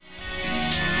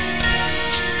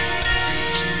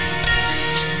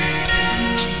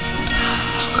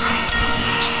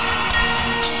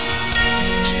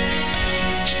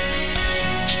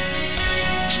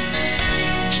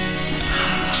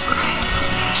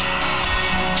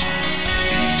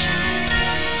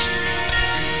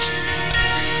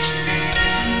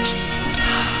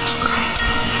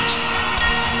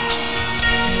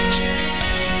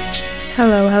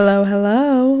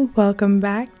welcome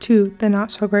back to the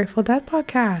Not So Grateful Dead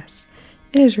podcast.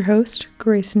 It is your host,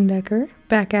 Grayson Decker,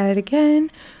 back at it again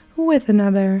with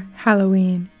another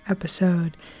Halloween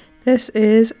episode. This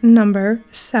is number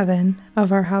 7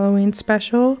 of our Halloween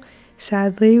special.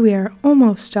 Sadly, we are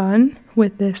almost done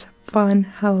with this fun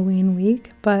Halloween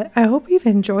week, but I hope you've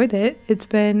enjoyed it. It's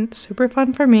been super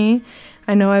fun for me.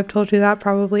 I know I've told you that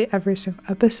probably every single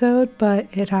episode, but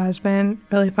it has been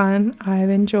really fun. I've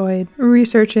enjoyed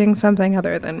researching something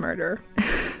other than murder.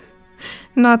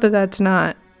 Not that that's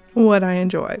not what I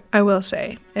enjoy. I will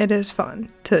say it is fun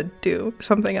to do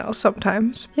something else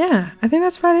sometimes. Yeah, I think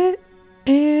that's about it.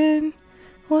 And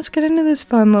let's get into this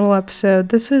fun little episode.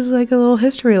 This is like a little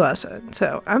history lesson,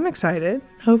 so I'm excited.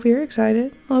 Hope you're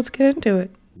excited. Let's get into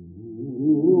it.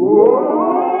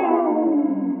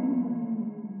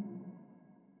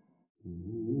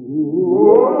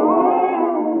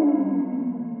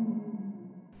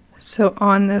 So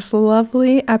on this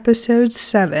lovely episode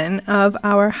 7 of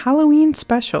our Halloween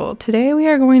special, today we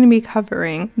are going to be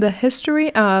covering the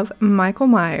history of Michael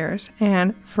Myers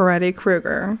and Freddy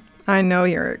Krueger. I know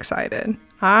you're excited.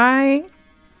 I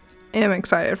am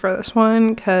excited for this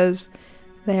one because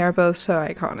they are both so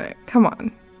iconic. Come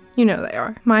on, you know they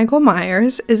are. Michael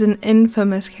Myers is an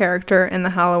infamous character in the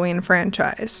Halloween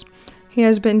franchise. He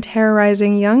has been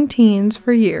terrorizing young teens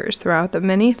for years throughout the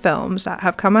many films that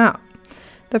have come out.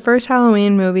 The first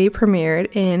Halloween movie premiered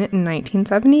in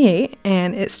 1978,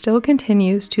 and it still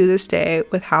continues to this day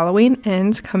with Halloween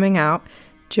Ends coming out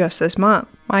just this month.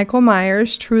 Michael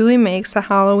Myers truly makes the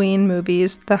Halloween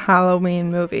movies the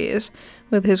Halloween movies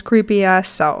with his creepy-ass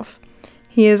self.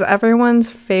 He is everyone's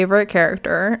favorite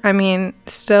character. I mean,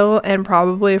 still and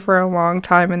probably for a long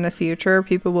time in the future,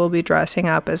 people will be dressing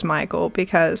up as Michael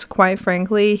because, quite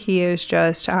frankly, he is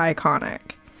just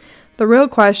iconic. The real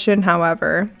question,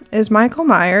 however, is Michael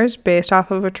Myers based off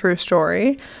of a true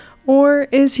story, or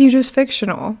is he just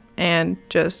fictional and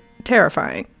just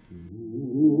terrifying?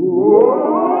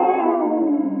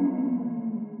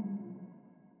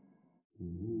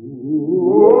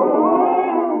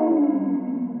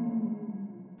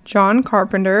 John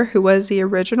Carpenter, who was the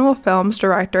original film's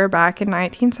director back in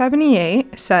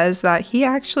 1978, says that he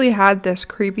actually had this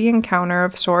creepy encounter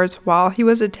of sorts while he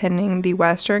was attending the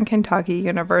Western Kentucky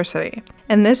University.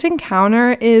 And this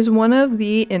encounter is one of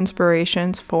the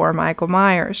inspirations for Michael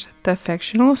Myers, the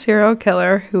fictional serial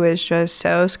killer who is just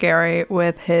so scary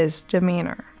with his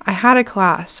demeanor. I had a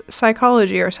class,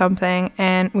 psychology or something,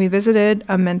 and we visited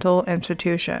a mental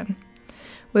institution.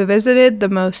 We visited the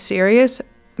most serious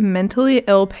mentally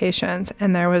ill patients,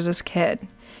 and there was this kid.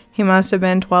 He must have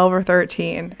been 12 or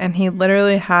 13, and he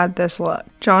literally had this look.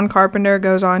 John Carpenter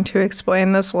goes on to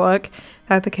explain this look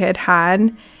that the kid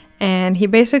had, and he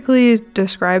basically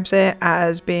describes it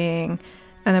as being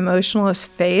an emotionless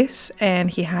face,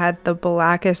 and he had the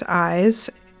blackest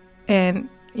eyes, and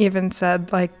even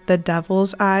said like the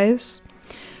devil's eyes.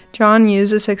 John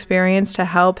used this experience to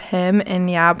help him and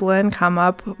Yablin come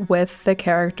up with the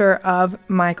character of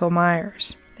Michael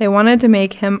Myers. They wanted to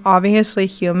make him obviously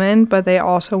human, but they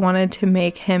also wanted to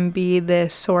make him be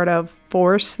this sort of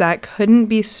force that couldn't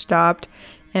be stopped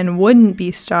and wouldn't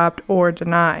be stopped or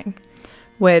denied,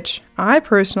 which I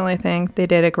personally think they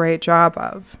did a great job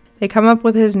of. They come up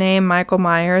with his name, Michael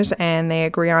Myers, and they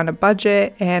agree on a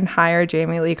budget and hire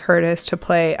Jamie Lee Curtis to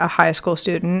play a high school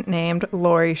student named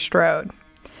Laurie Strode.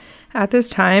 At this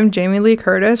time, Jamie Lee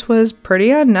Curtis was pretty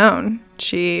unknown.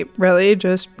 She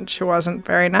wasn't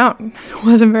very known,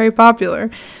 wasn't very popular,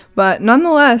 but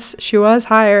nonetheless, she was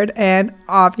hired and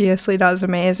obviously does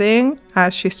amazing,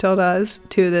 as she still does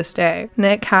to this day.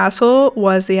 Nick Castle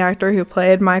was the actor who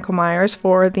played Michael Myers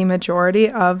for the majority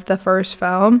of the first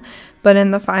film, but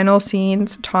in the final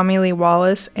scenes, Tommy Lee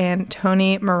Wallace and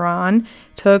Tony Moran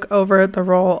took over the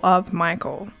role of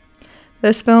Michael.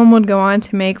 This film would go on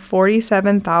to make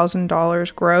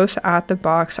 $47,000 gross at the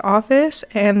box office,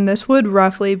 and this would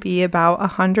roughly be about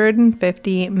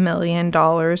 $150 million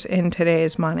in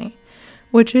today's money,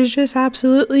 which is just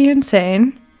absolutely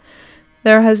insane.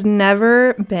 There has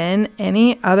never been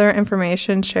any other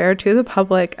information shared to the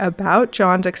public about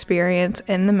John's experience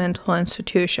in the mental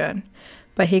institution,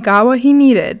 but he got what he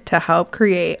needed to help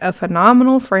create a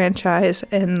phenomenal franchise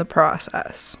in the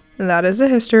process. That is the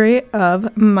history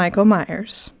of Michael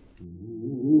Myers.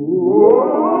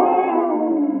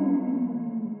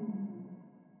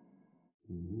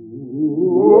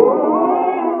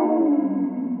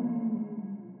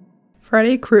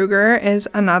 Freddy Krueger is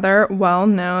another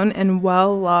well-known and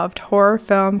well-loved horror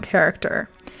film character.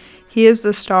 He is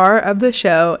the star of the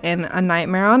show in A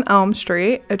Nightmare on Elm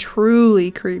Street, a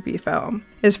truly creepy film.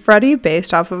 Is Freddy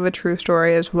based off of a true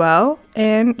story as well?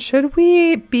 And should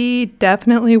we be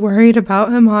definitely worried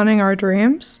about him haunting our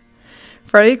dreams?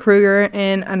 Freddy Krueger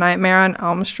in A Nightmare on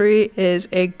Elm Street is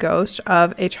a ghost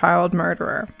of a child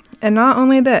murderer. And not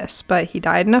only this, but he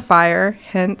died in a fire,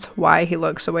 hence why he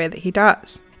looks the way that he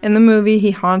does. In the movie,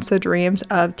 he haunts the dreams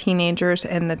of teenagers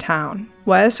in the town.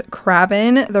 Wes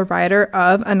Craven, the writer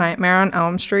of A Nightmare on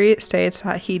Elm Street, states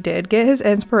that he did get his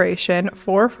inspiration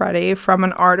for Freddy from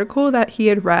an article that he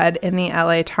had read in the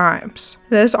LA Times.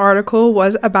 This article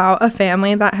was about a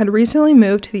family that had recently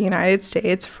moved to the United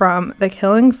States from the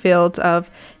killing fields of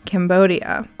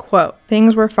Cambodia. Quote,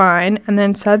 "Things were fine, and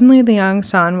then suddenly the young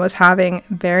son was having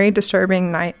very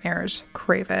disturbing nightmares,"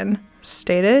 Craven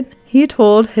stated. He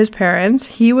told his parents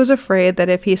he was afraid that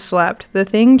if he slept, the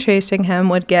thing chasing him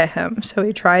would get him, so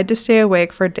he tried to stay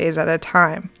awake for days at a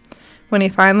time. When he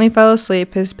finally fell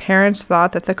asleep, his parents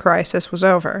thought that the crisis was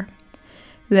over.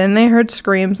 Then they heard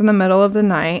screams in the middle of the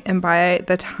night, and by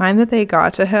the time that they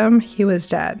got to him, he was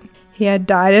dead. He had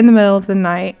died in the middle of the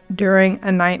night during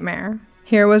a nightmare.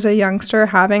 Here was a youngster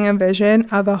having a vision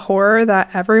of a horror that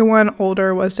everyone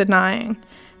older was denying.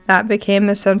 That became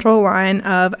the central line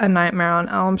of A Nightmare on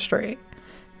Elm Street.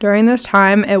 During this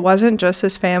time, it wasn't just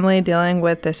his family dealing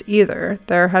with this either.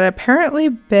 There had apparently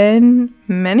been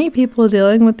many people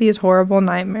dealing with these horrible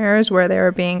nightmares where they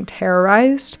were being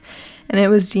terrorized, and it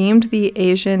was deemed the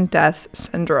Asian death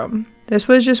syndrome. This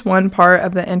was just one part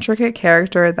of the intricate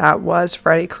character that was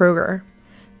Freddy Krueger.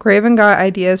 Craven got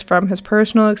ideas from his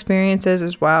personal experiences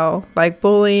as well, like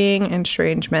bullying and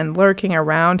strange men lurking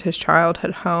around his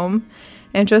childhood home,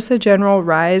 and just the general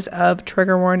rise of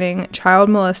trigger warning child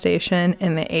molestation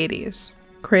in the 80s.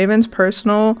 Craven's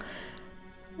personal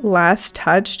last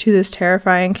touch to this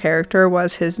terrifying character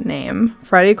was his name.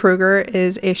 Freddy Krueger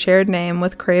is a shared name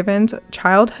with Craven's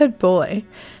childhood bully,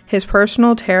 his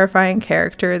personal terrifying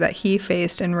character that he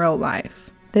faced in real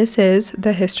life. This is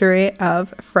the history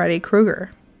of Freddy Krueger.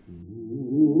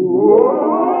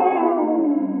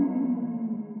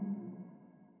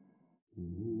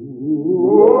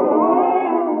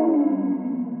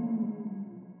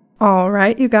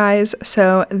 Alright, you guys,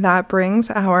 so that brings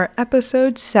our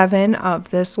episode 7 of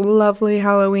this lovely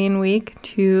Halloween week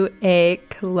to a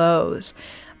close.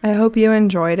 I hope you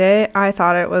enjoyed it. I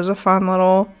thought it was a fun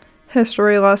little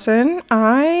history lesson.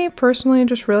 I personally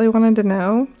just really wanted to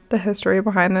know the history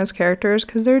behind those characters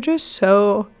because they're just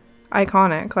so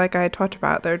iconic. Like I talked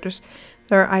about, they're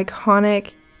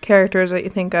iconic characters that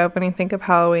you think of when you think of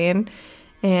Halloween.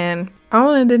 And I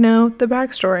wanted to know the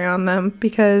backstory on them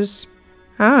because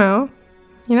I don't know.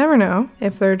 You never know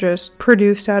if they're just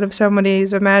produced out of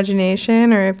somebody's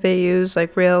imagination or if they use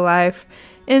like real life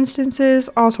instances,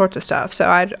 all sorts of stuff. So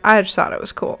I just thought it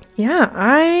was cool. Yeah,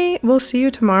 I will see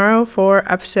you tomorrow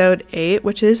for episode 8,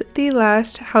 which is the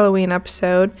last Halloween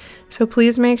episode. So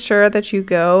please make sure that you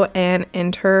go and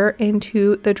enter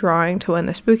into the drawing to win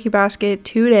the spooky basket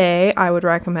today. I would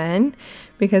recommend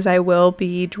because I will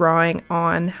be drawing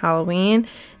on Halloween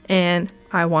and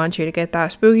I want you to get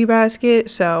that spooky basket,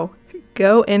 so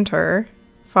go enter,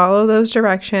 follow those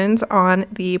directions on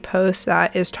the post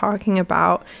that is talking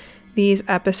about these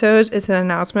episodes. It's an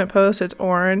announcement post, it's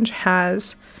orange,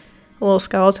 has a little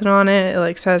skeleton on it,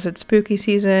 it says it's spooky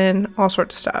season, all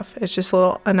sorts of stuff. It's just a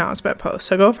little announcement post,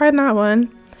 so go find that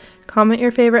one, comment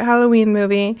your favorite Halloween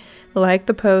movie, like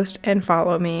the post, and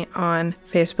follow me on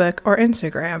Facebook or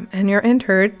Instagram, and you're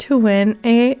entered to win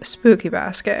a spooky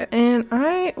basket. And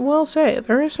I will say,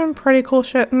 there is some pretty cool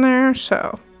shit in there,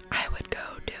 so I would go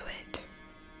do it.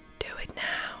 Do it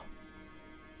now.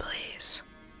 Please.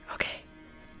 Okay.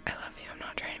 I love you. I'm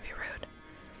not trying to be rude.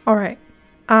 Alright.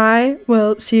 I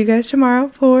will see you guys tomorrow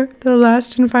for the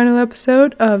last and final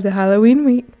episode of the Halloween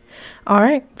week.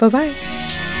 Alright. Bye-bye.